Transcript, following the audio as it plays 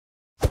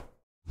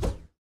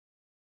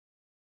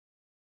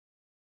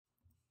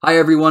Hi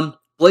everyone,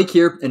 Blake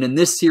here, and in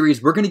this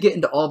series we're going to get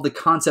into all of the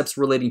concepts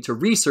relating to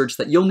research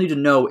that you'll need to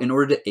know in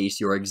order to ace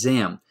your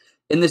exam.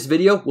 In this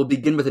video, we'll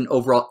begin with an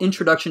overall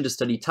introduction to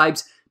study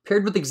types,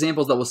 paired with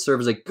examples that will serve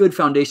as a good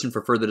foundation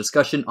for further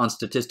discussion on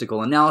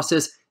statistical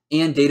analysis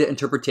and data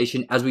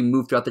interpretation as we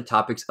move throughout the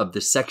topics of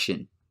this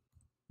section.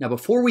 Now,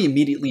 before we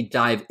immediately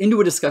dive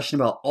into a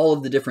discussion about all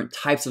of the different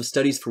types of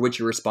studies for which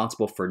you're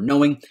responsible for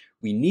knowing,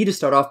 we need to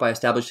start off by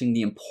establishing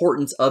the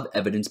importance of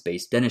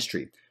evidence-based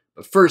dentistry.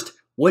 But first,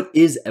 what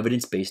is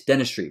evidence-based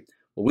dentistry?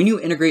 Well, when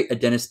you integrate a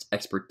dentist's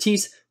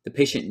expertise, the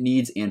patient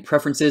needs and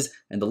preferences,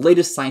 and the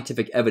latest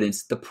scientific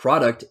evidence, the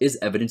product is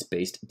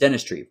evidence-based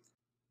dentistry.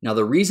 Now,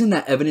 the reason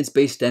that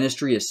evidence-based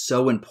dentistry is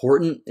so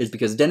important is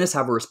because dentists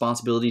have a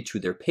responsibility to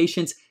their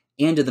patients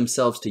and to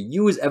themselves to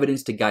use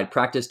evidence to guide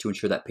practice to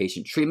ensure that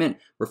patient treatment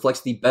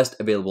reflects the best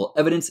available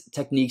evidence,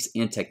 techniques,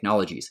 and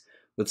technologies.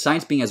 With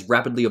science being as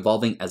rapidly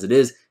evolving as it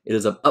is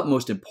of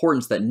utmost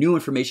importance that new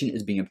information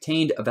is being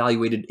obtained,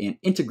 evaluated, and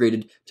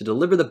integrated to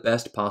deliver the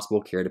best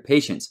possible care to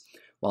patients.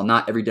 While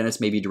not every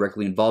dentist may be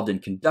directly involved in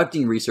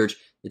conducting research,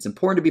 it's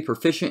important to be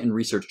proficient in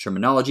research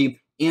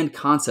terminology and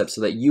concepts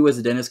so that you as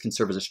a dentist can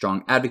serve as a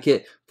strong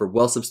advocate for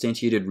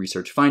well-substantiated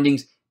research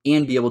findings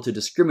and be able to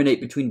discriminate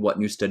between what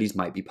new studies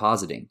might be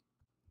positing.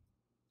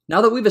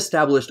 Now that we've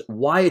established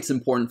why it's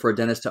important for a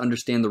dentist to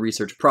understand the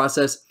research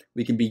process,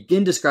 we can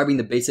begin describing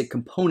the basic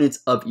components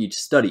of each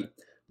study.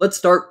 Let's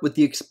start with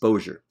the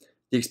exposure.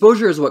 The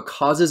exposure is what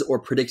causes or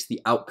predicts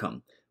the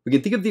outcome. We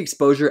can think of the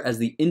exposure as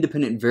the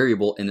independent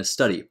variable in a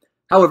study.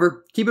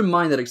 However, keep in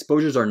mind that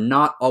exposures are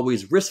not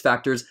always risk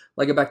factors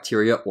like a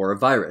bacteria or a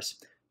virus.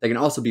 They can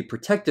also be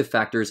protective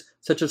factors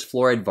such as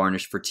fluoride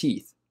varnish for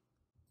teeth.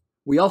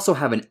 We also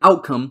have an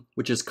outcome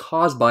which is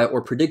caused by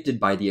or predicted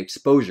by the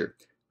exposure.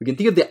 We can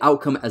think of the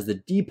outcome as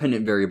the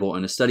dependent variable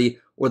in a study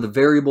or the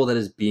variable that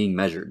is being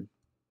measured.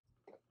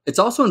 It's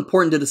also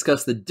important to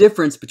discuss the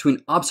difference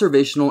between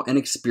observational and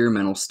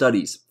experimental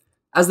studies.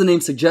 As the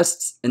name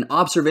suggests, an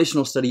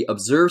observational study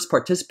observes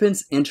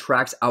participants and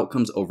tracks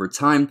outcomes over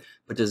time,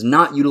 but does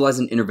not utilize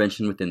an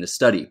intervention within the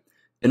study.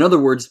 In other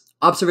words,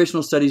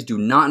 observational studies do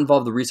not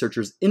involve the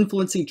researchers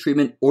influencing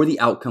treatment or the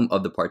outcome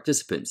of the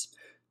participants.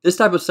 This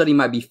type of study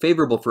might be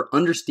favorable for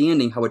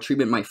understanding how a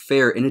treatment might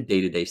fare in a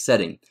day-to-day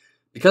setting.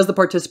 Because the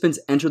participants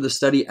enter the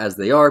study as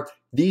they are,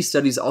 these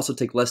studies also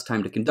take less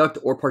time to conduct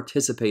or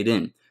participate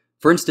in.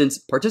 For instance,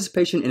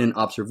 participation in an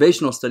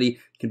observational study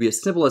can be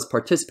as simple as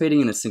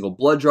participating in a single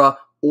blood draw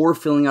or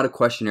filling out a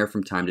questionnaire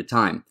from time to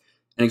time.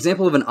 An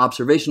example of an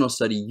observational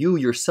study you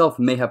yourself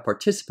may have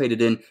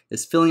participated in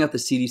is filling out the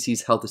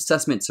CDC's health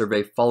assessment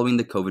survey following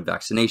the COVID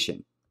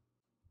vaccination.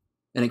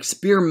 An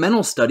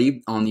experimental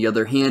study, on the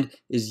other hand,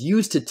 is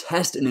used to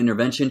test an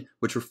intervention,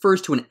 which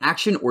refers to an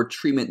action or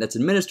treatment that's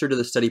administered to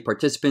the study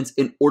participants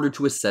in order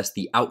to assess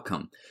the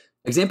outcome.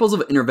 Examples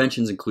of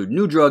interventions include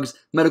new drugs,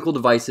 medical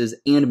devices,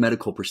 and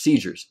medical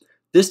procedures.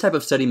 This type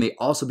of study may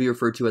also be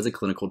referred to as a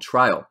clinical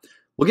trial.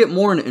 We'll get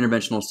more into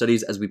interventional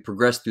studies as we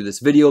progress through this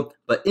video,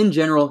 but in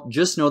general,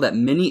 just know that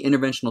many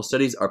interventional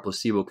studies are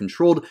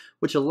placebo-controlled,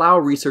 which allow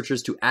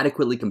researchers to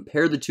adequately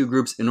compare the two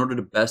groups in order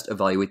to best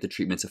evaluate the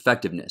treatment's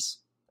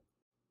effectiveness.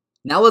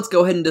 Now let's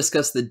go ahead and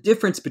discuss the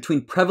difference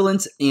between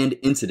prevalence and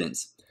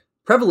incidence.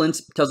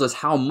 Prevalence tells us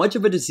how much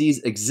of a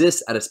disease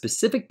exists at a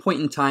specific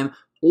point in time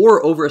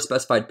or over a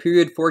specified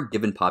period for a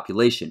given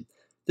population.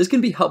 This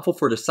can be helpful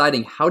for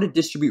deciding how to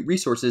distribute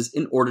resources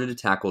in order to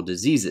tackle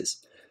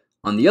diseases.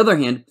 On the other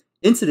hand,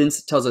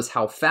 incidence tells us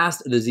how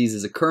fast a disease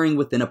is occurring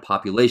within a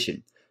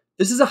population.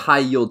 This is a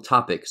high-yield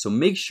topic, so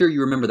make sure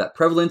you remember that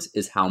prevalence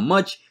is how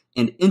much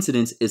and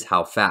incidence is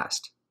how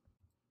fast.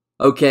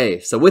 Okay,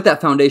 so with that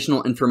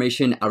foundational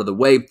information out of the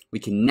way, we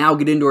can now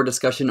get into our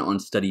discussion on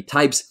study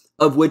types,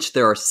 of which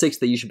there are 6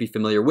 that you should be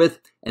familiar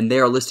with, and they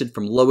are listed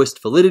from lowest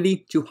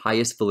validity to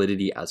highest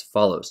validity as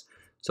follows.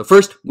 So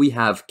first, we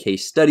have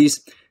case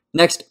studies.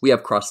 Next, we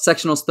have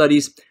cross-sectional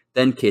studies,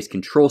 then case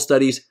control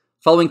studies.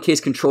 Following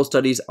case control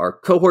studies are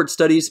cohort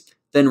studies,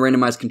 then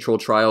randomized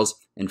controlled trials,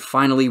 and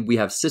finally, we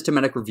have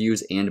systematic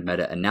reviews and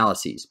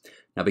meta-analyses.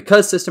 Now,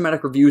 because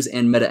systematic reviews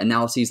and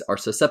meta-analyses are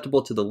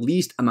susceptible to the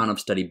least amount of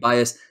study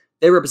bias,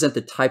 they represent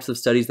the types of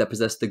studies that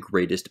possess the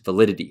greatest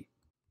validity.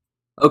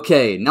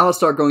 Okay, now let's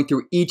start going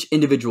through each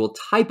individual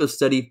type of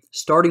study,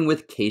 starting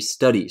with case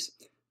studies.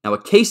 Now,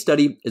 a case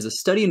study is a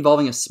study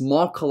involving a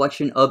small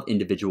collection of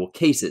individual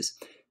cases.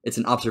 It's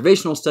an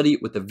observational study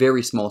with a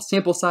very small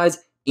sample size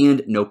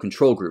and no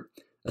control group.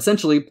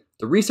 Essentially,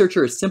 the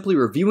researcher is simply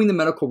reviewing the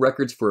medical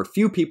records for a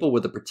few people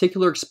with a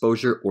particular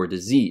exposure or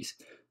disease.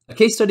 A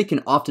case study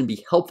can often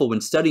be helpful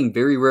when studying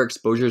very rare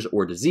exposures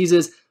or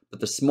diseases, but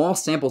the small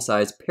sample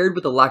size paired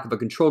with the lack of a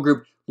control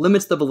group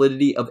limits the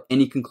validity of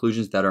any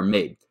conclusions that are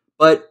made.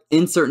 But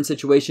in certain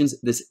situations,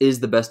 this is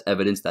the best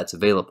evidence that's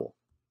available.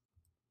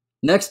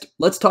 Next,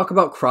 let's talk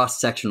about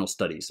cross-sectional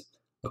studies.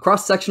 A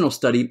cross-sectional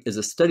study is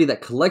a study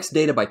that collects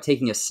data by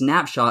taking a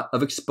snapshot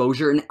of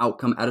exposure and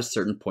outcome at a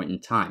certain point in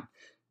time.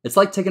 It's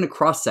like taking a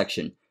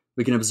cross-section.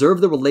 We can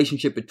observe the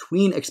relationship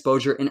between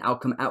exposure and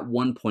outcome at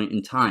one point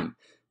in time.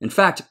 In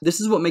fact,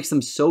 this is what makes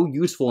them so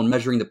useful in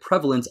measuring the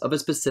prevalence of a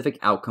specific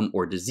outcome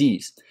or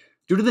disease.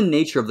 Due to the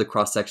nature of the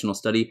cross-sectional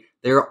study,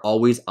 they are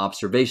always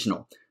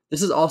observational.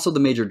 This is also the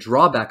major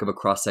drawback of a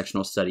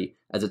cross-sectional study,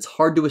 as it's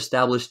hard to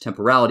establish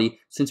temporality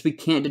since we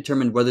can't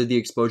determine whether the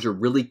exposure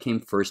really came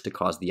first to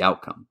cause the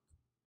outcome.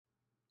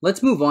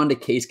 Let's move on to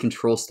case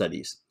control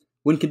studies.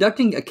 When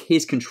conducting a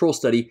case control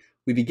study,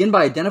 we begin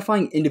by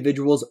identifying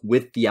individuals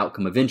with the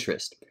outcome of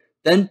interest.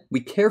 Then, we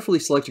carefully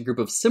select a group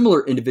of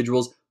similar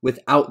individuals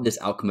without this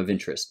outcome of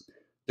interest.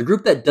 The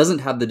group that doesn't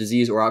have the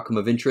disease or outcome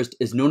of interest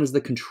is known as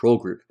the control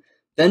group.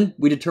 Then,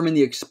 we determine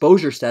the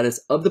exposure status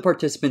of the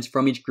participants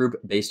from each group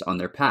based on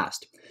their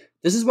past.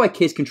 This is why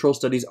case control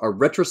studies are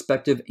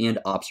retrospective and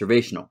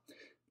observational.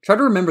 Try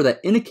to remember that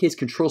in a case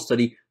control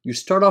study, you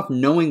start off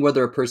knowing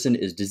whether a person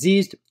is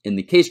diseased in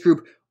the case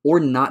group or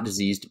not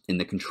diseased in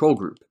the control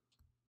group.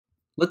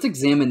 Let's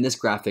examine this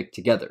graphic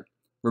together.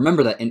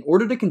 Remember that in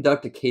order to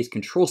conduct a case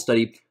control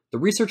study, the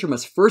researcher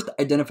must first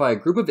identify a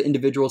group of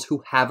individuals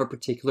who have a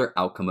particular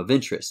outcome of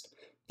interest.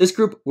 This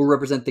group will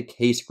represent the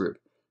case group.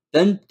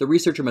 Then, the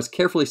researcher must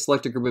carefully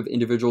select a group of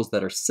individuals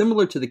that are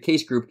similar to the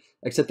case group,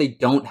 except they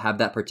don't have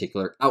that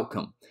particular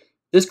outcome.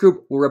 This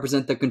group will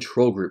represent the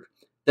control group.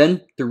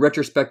 Then, through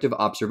retrospective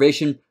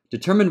observation,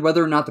 determine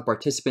whether or not the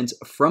participants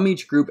from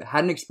each group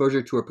had an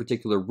exposure to a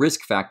particular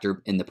risk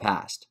factor in the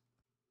past.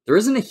 There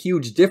isn't a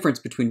huge difference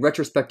between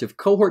retrospective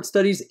cohort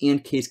studies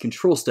and case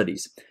control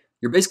studies.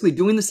 You're basically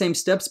doing the same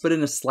steps but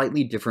in a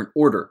slightly different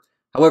order.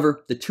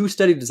 However, the two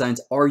study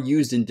designs are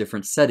used in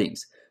different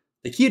settings.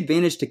 The key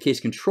advantage to case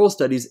control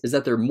studies is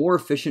that they're more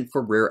efficient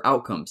for rare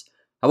outcomes.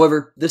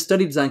 However, this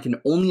study design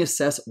can only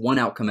assess one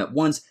outcome at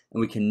once,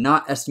 and we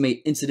cannot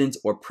estimate incidence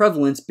or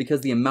prevalence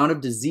because the amount of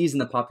disease in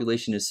the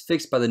population is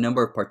fixed by the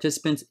number of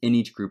participants in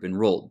each group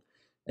enrolled.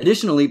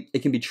 Additionally, it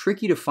can be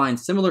tricky to find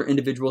similar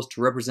individuals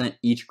to represent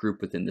each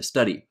group within the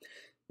study.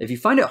 If you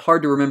find it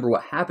hard to remember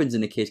what happens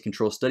in a case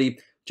control study,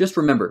 just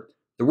remember,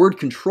 the word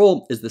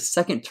control is the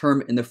second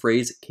term in the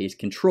phrase case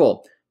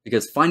control,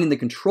 because finding the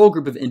control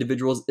group of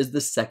individuals is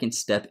the second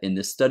step in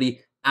this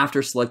study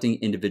after selecting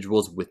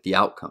individuals with the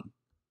outcome.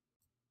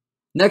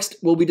 Next,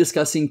 we'll be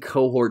discussing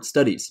cohort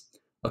studies.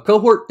 A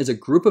cohort is a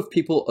group of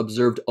people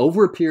observed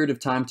over a period of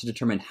time to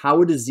determine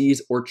how a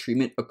disease or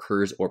treatment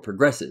occurs or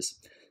progresses.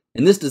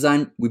 In this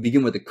design, we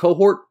begin with a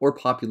cohort or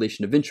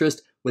population of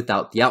interest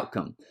without the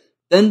outcome.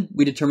 Then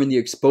we determine the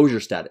exposure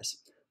status.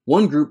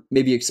 One group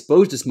may be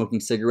exposed to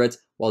smoking cigarettes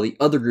while the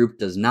other group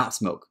does not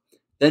smoke.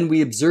 Then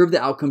we observe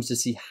the outcomes to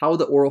see how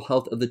the oral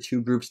health of the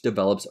two groups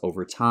develops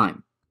over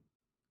time.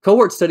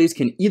 Cohort studies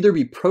can either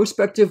be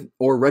prospective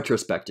or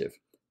retrospective.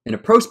 In a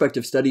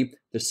prospective study,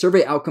 the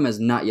survey outcome has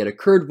not yet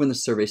occurred when the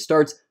survey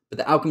starts, but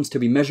the outcomes to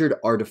be measured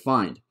are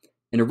defined.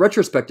 In a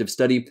retrospective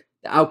study,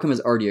 the outcome has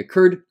already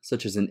occurred,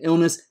 such as an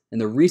illness, and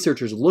the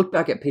researchers look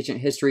back at patient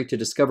history to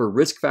discover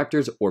risk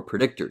factors or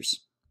predictors.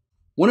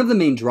 One of the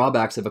main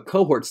drawbacks of a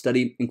cohort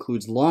study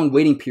includes long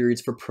waiting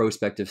periods for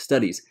prospective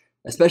studies,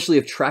 especially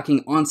if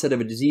tracking onset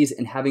of a disease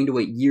and having to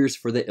wait years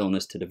for the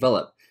illness to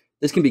develop.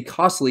 This can be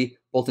costly,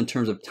 both in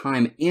terms of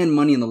time and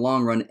money in the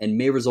long run, and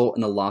may result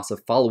in a loss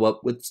of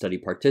follow-up with study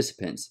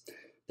participants.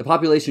 The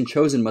population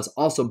chosen must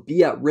also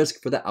be at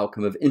risk for the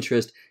outcome of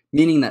interest,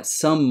 meaning that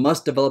some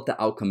must develop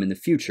the outcome in the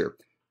future.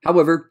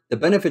 However, the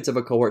benefits of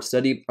a cohort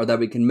study are that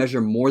we can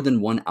measure more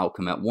than one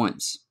outcome at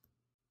once.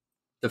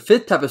 The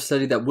fifth type of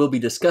study that we'll be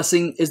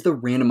discussing is the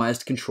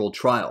randomized controlled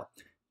trial.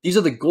 These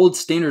are the gold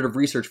standard of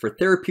research for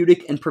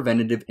therapeutic and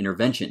preventative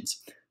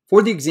interventions.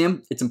 For the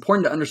exam, it's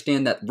important to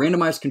understand that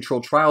randomized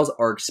controlled trials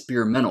are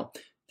experimental.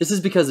 This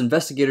is because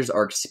investigators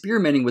are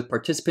experimenting with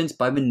participants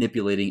by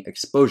manipulating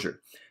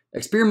exposure.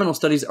 Experimental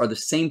studies are the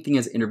same thing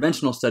as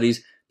interventional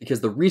studies because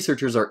the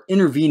researchers are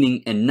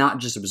intervening and not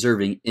just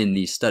observing in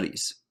these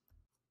studies.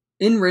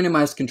 In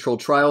randomized controlled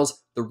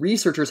trials, the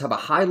researchers have a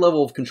high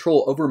level of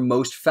control over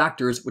most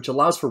factors, which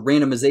allows for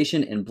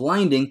randomization and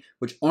blinding,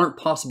 which aren't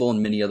possible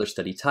in many other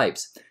study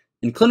types.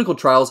 In clinical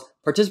trials,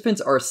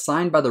 participants are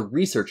assigned by the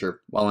researcher,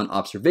 while in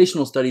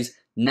observational studies,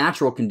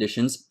 natural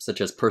conditions,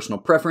 such as personal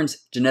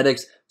preference,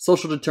 genetics,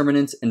 social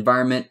determinants,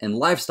 environment, and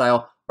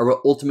lifestyle, are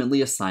what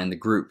ultimately assign the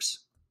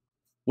groups.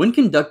 When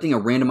conducting a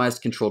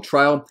randomized controlled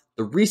trial,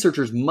 the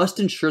researchers must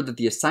ensure that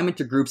the assignment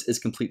to groups is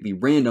completely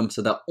random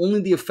so that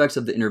only the effects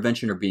of the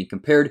intervention are being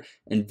compared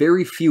and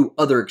very few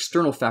other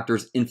external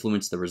factors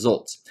influence the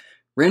results.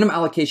 Random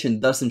allocation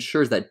thus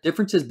ensures that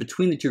differences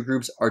between the two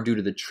groups are due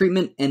to the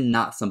treatment and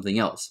not something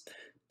else.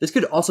 This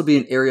could also be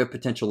an area of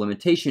potential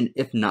limitation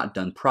if not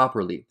done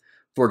properly.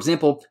 For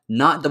example,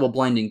 not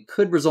double-blinding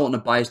could result in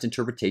a biased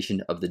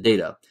interpretation of the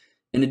data.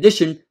 In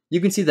addition, you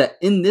can see that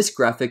in this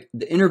graphic,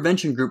 the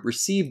intervention group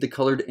received the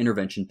colored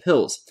intervention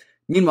pills.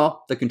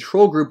 Meanwhile, the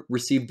control group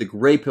received the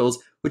gray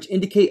pills, which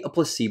indicate a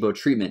placebo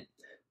treatment.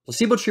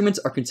 Placebo treatments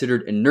are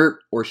considered inert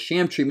or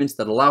sham treatments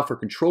that allow for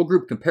control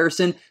group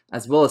comparison,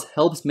 as well as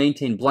helps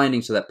maintain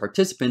blinding so that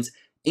participants,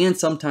 and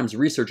sometimes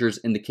researchers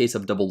in the case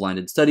of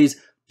double-blinded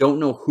studies, don't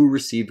know who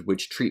received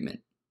which treatment.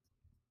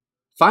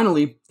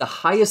 Finally, the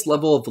highest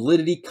level of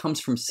validity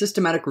comes from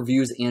systematic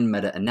reviews and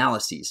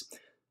meta-analyses.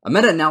 A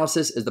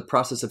meta-analysis is the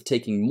process of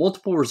taking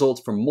multiple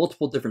results from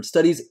multiple different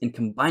studies and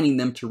combining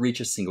them to reach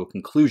a single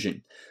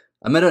conclusion.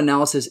 A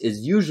meta-analysis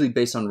is usually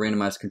based on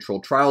randomized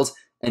controlled trials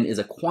and is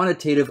a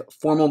quantitative,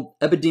 formal,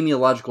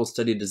 epidemiological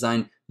study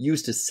design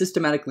used to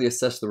systematically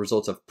assess the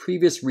results of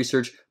previous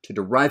research to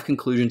derive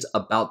conclusions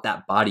about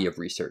that body of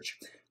research.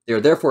 They are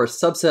therefore a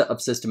subset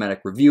of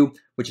systematic review,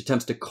 which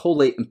attempts to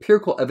collate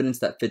empirical evidence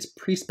that fits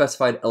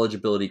pre-specified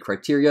eligibility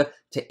criteria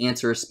to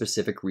answer a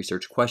specific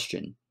research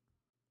question.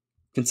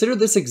 Consider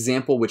this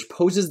example, which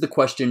poses the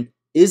question,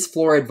 is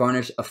fluoride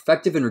varnish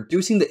effective in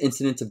reducing the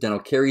incidence of dental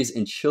caries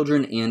in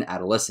children and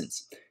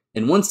adolescents?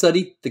 In one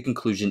study, the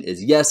conclusion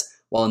is yes,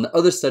 while in the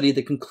other study,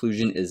 the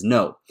conclusion is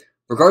no.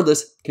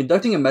 Regardless,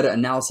 conducting a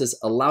meta-analysis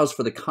allows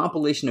for the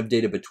compilation of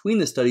data between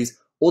the studies,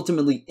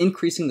 ultimately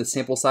increasing the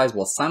sample size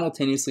while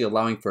simultaneously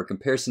allowing for a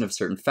comparison of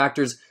certain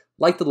factors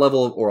like the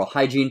level of oral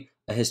hygiene,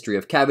 a history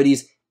of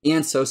cavities,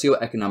 and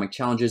socioeconomic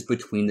challenges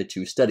between the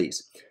two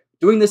studies.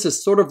 Doing this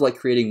is sort of like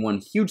creating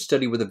one huge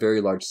study with a very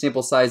large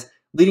sample size,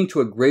 leading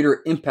to a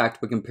greater impact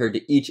when compared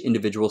to each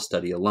individual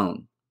study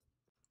alone.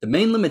 The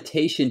main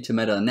limitation to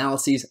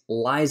meta-analyses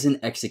lies in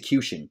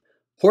execution.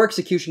 Poor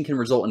execution can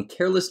result in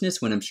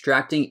carelessness when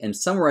abstracting and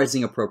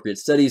summarizing appropriate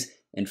studies,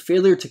 and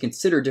failure to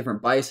consider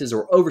different biases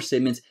or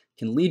overstatements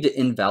can lead to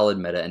invalid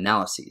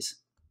meta-analyses.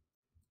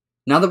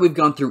 Now that we've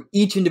gone through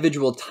each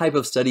individual type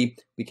of study,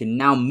 we can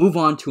now move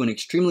on to an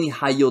extremely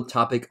high-yield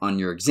topic on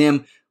your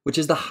exam, which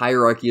is the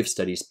hierarchy of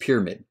studies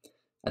pyramid.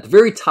 At the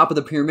very top of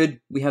the pyramid,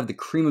 we have the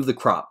cream of the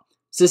crop,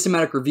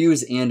 systematic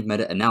reviews and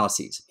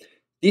meta-analyses.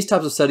 These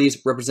types of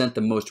studies represent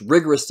the most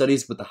rigorous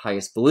studies with the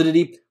highest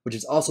validity, which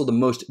is also the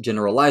most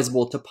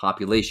generalizable to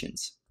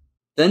populations.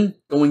 Then,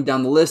 going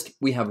down the list,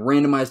 we have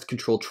randomized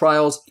controlled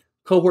trials,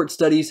 cohort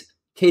studies,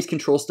 case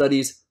control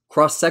studies,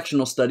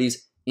 cross-sectional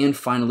studies, and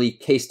finally,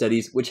 case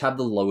studies, which have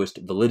the lowest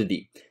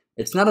validity.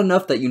 It's not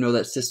enough that you know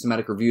that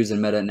systematic reviews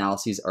and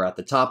meta-analyses are at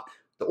the top.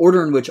 The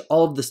order in which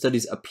all of the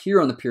studies appear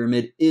on the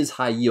pyramid is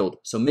high yield,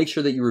 so make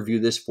sure that you review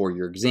this for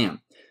your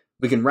exam.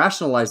 We can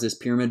rationalize this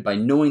pyramid by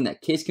knowing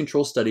that case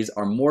control studies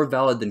are more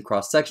valid than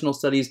cross-sectional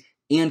studies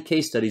and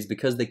case studies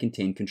because they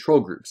contain control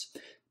groups.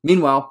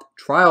 Meanwhile,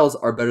 trials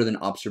are better than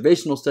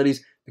observational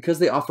studies because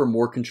they offer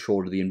more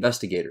control to the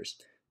investigators.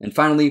 And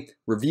finally,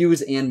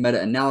 reviews and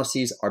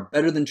meta-analyses are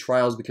better than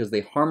trials because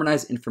they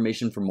harmonize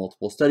information from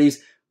multiple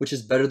studies, which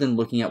is better than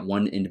looking at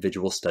one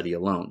individual study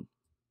alone.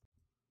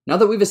 Now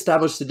that we've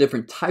established the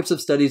different types of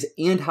studies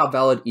and how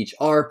valid each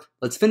are,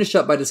 let's finish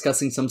up by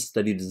discussing some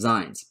study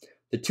designs.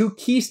 The two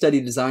key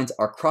study designs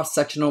are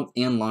cross-sectional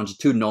and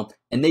longitudinal,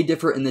 and they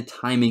differ in the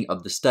timing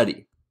of the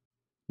study.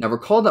 Now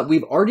recall that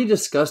we've already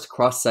discussed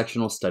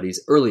cross-sectional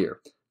studies earlier.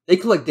 They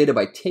collect data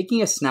by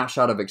taking a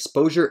snapshot of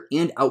exposure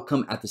and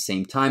outcome at the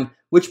same time,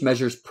 which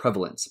measures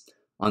prevalence.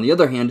 On the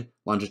other hand,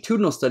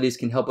 longitudinal studies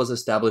can help us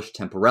establish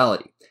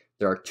temporality.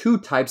 There are two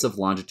types of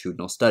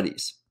longitudinal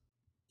studies.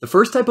 The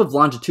first type of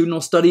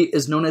longitudinal study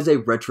is known as a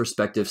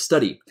retrospective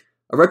study.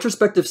 A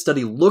retrospective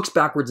study looks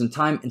backwards in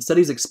time and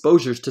studies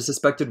exposures to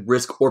suspected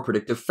risk or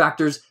predictive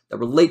factors that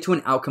relate to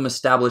an outcome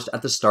established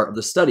at the start of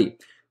the study.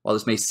 While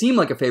this may seem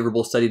like a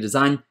favorable study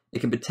design,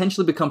 it can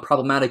potentially become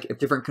problematic if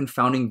different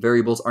confounding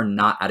variables are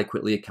not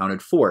adequately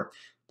accounted for.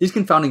 These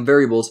confounding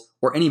variables,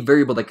 or any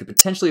variable that could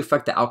potentially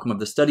affect the outcome of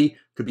the study,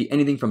 could be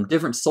anything from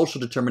different social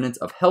determinants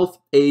of health,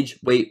 age,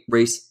 weight,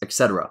 race,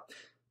 etc.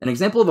 An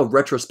example of a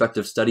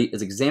retrospective study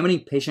is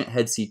examining patient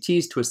head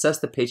CTs to assess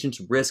the patient's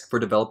risk for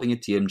developing a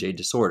TMJ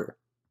disorder.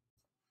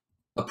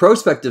 A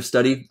prospective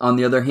study, on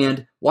the other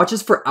hand,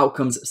 watches for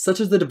outcomes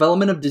such as the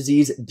development of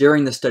disease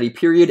during the study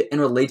period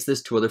and relates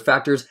this to other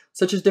factors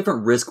such as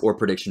different risk or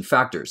prediction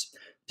factors.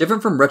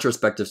 Different from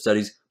retrospective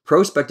studies,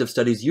 prospective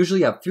studies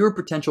usually have fewer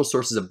potential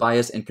sources of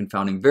bias and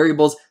confounding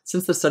variables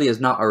since the study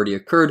has not already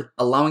occurred,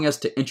 allowing us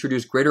to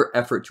introduce greater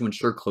effort to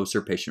ensure closer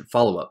patient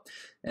follow-up.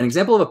 An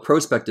example of a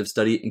prospective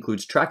study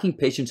includes tracking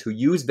patients who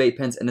use vape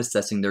pens and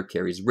assessing their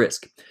caries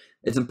risk.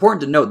 It's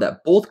important to note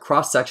that both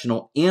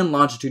cross-sectional and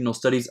longitudinal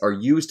studies are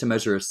used to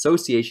measure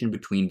association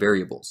between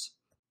variables.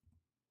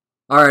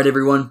 Alright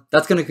everyone,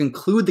 that's going to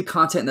conclude the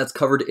content that's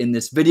covered in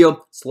this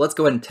video, so let's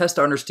go ahead and test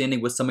our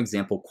understanding with some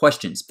example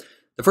questions.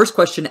 The first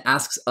question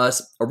asks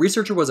us, a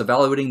researcher was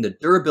evaluating the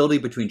durability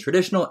between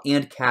traditional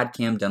and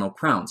CAD/CAM dental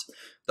crowns.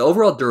 The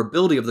overall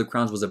durability of the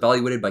crowns was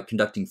evaluated by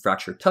conducting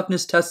fracture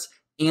toughness tests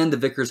and the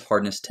Vickers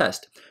hardness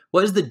test.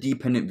 What is the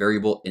dependent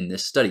variable in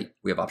this study?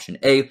 We have option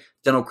A,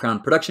 dental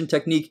crown production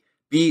technique,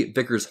 B,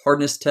 Vickers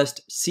hardness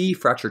test, C,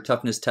 fracture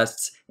toughness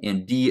tests,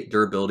 and D,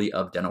 durability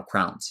of dental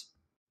crowns.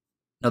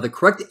 Now the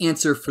correct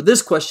answer for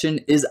this question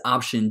is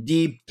option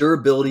D,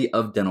 durability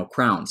of dental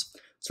crowns.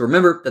 So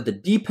remember that the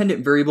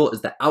dependent variable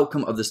is the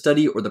outcome of the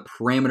study or the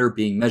parameter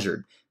being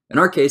measured. In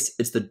our case,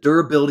 it's the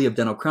durability of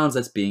dental crowns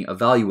that's being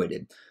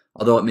evaluated.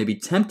 Although it may be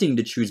tempting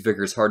to choose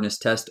Vickers hardness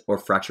test or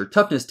fracture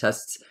toughness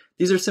tests,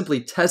 these are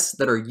simply tests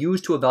that are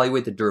used to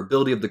evaluate the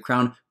durability of the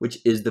crown, which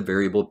is the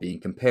variable being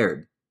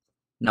compared.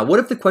 Now, what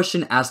if the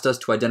question asked us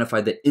to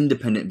identify the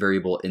independent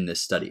variable in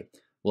this study?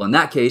 Well, in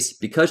that case,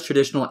 because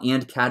traditional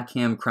and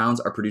CAD/CAM crowns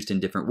are produced in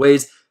different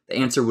ways, The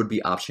answer would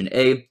be option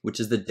A, which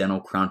is the dental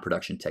crown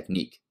production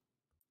technique.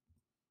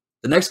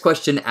 The next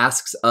question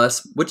asks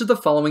us, which of the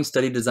following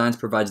study designs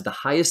provides the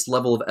highest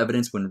level of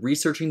evidence when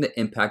researching the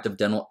impact of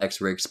dental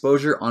x-ray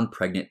exposure on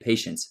pregnant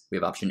patients? We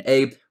have option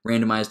A,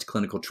 randomized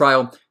clinical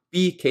trial,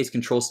 B, case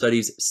control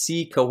studies,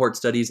 C, cohort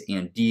studies,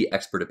 and D,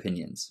 expert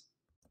opinions.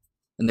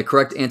 And the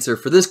correct answer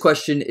for this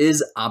question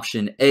is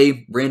option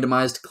A,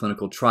 randomized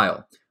clinical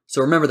trial. So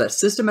remember that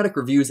systematic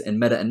reviews and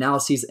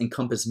meta-analyses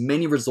encompass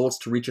many results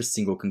to reach a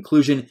single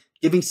conclusion,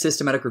 giving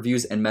systematic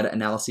reviews and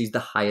meta-analyses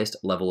the highest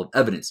level of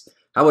evidence.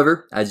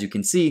 However, as you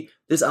can see,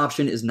 this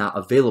option is not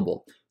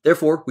available.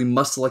 Therefore, we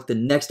must select the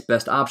next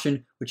best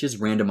option, which is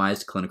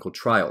randomized clinical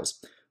trials.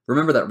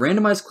 Remember that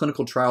randomized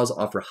clinical trials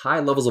offer high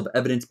levels of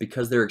evidence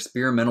because they're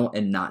experimental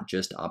and not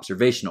just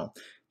observational.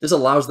 This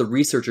allows the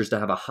researchers to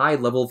have a high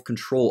level of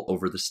control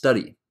over the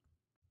study.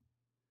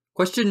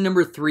 Question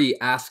number 3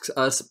 asks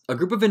us, a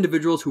group of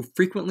individuals who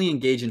frequently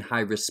engage in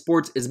high-risk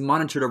sports is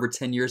monitored over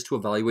 10 years to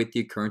evaluate the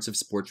occurrence of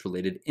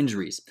sports-related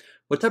injuries.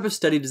 What type of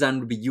study design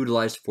would be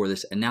utilized for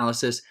this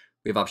analysis?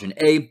 We have option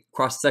A,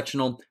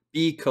 cross-sectional,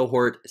 B,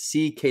 cohort,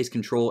 C, case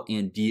control,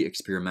 and D,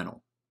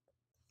 experimental.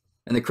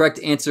 And the correct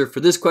answer for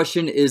this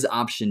question is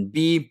option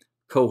B,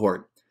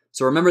 cohort.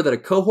 So remember that a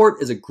cohort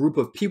is a group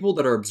of people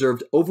that are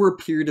observed over a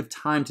period of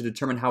time to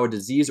determine how a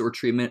disease or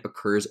treatment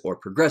occurs or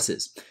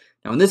progresses.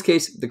 Now in this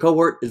case, the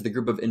cohort is the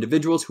group of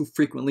individuals who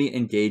frequently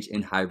engage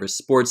in high-risk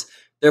sports.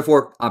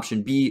 Therefore,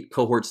 option B,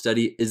 cohort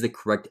study, is the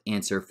correct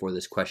answer for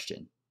this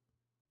question.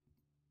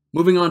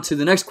 Moving on to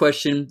the next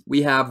question,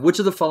 we have which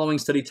of the following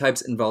study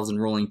types involves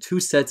enrolling 2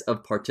 sets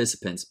of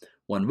participants,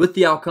 one with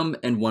the outcome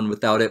and one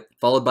without it,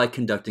 followed by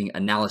conducting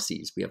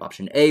analyses. We have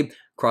option A,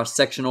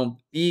 cross-sectional,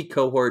 B,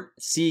 cohort,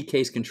 C,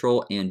 case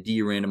control, and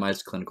D,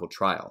 randomized clinical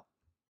trial.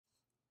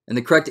 And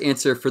the correct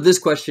answer for this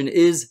question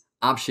is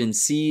option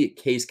C,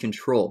 case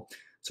control.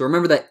 So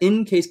remember that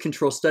in case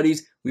control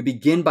studies, we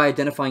begin by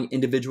identifying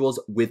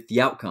individuals with the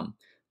outcome.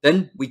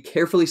 Then we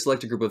carefully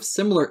select a group of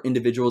similar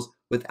individuals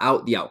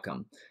without the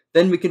outcome.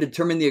 Then we can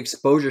determine the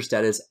exposure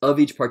status of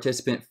each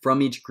participant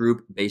from each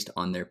group based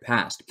on their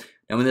past.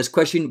 Now in this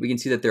question, we can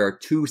see that there are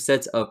 2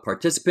 sets of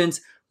participants,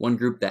 one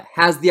group that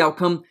has the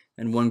outcome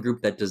and one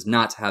group that does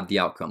not have the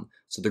outcome.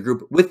 So the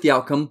group with the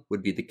outcome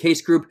would be the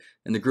case group,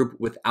 and the group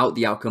without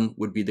the outcome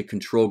would be the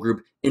control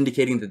group,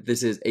 indicating that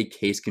this is a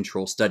case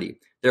control study.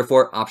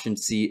 Therefore, option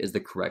C is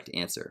the correct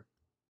answer.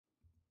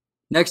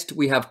 Next,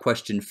 we have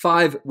question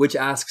 5, which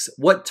asks,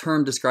 what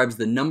term describes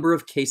the number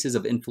of cases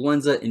of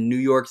influenza in New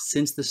York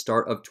since the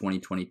start of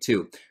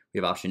 2022? We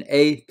have option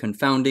A,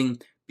 confounding,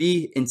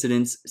 B,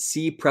 incidence,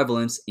 C,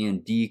 prevalence,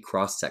 and D,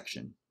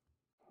 cross-section.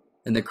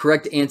 And the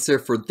correct answer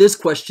for this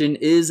question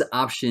is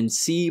option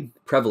C,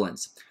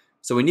 prevalence.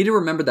 So we need to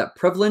remember that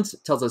prevalence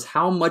tells us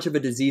how much of a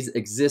disease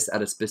exists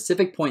at a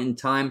specific point in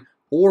time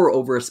or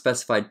over a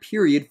specified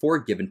period for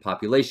a given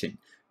population.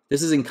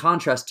 This is in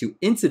contrast to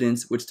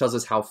incidence, which tells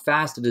us how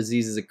fast a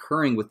disease is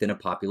occurring within a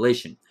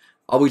population.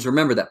 Always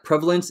remember that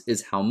prevalence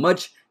is how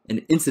much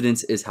and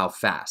incidence is how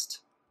fast.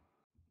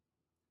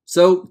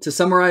 So to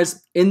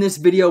summarize, in this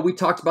video, we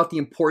talked about the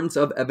importance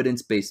of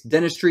evidence-based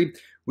dentistry.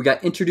 We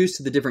got introduced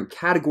to the different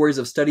categories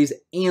of studies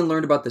and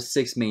learned about the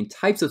 6 main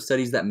types of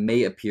studies that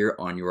may appear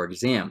on your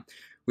exam.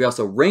 We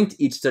also ranked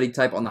each study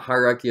type on the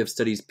hierarchy of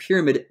studies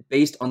pyramid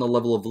based on the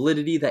level of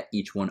validity that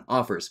each one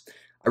offers.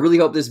 I really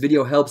hope this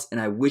video helps, and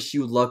I wish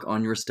you luck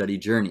on your study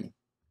journey.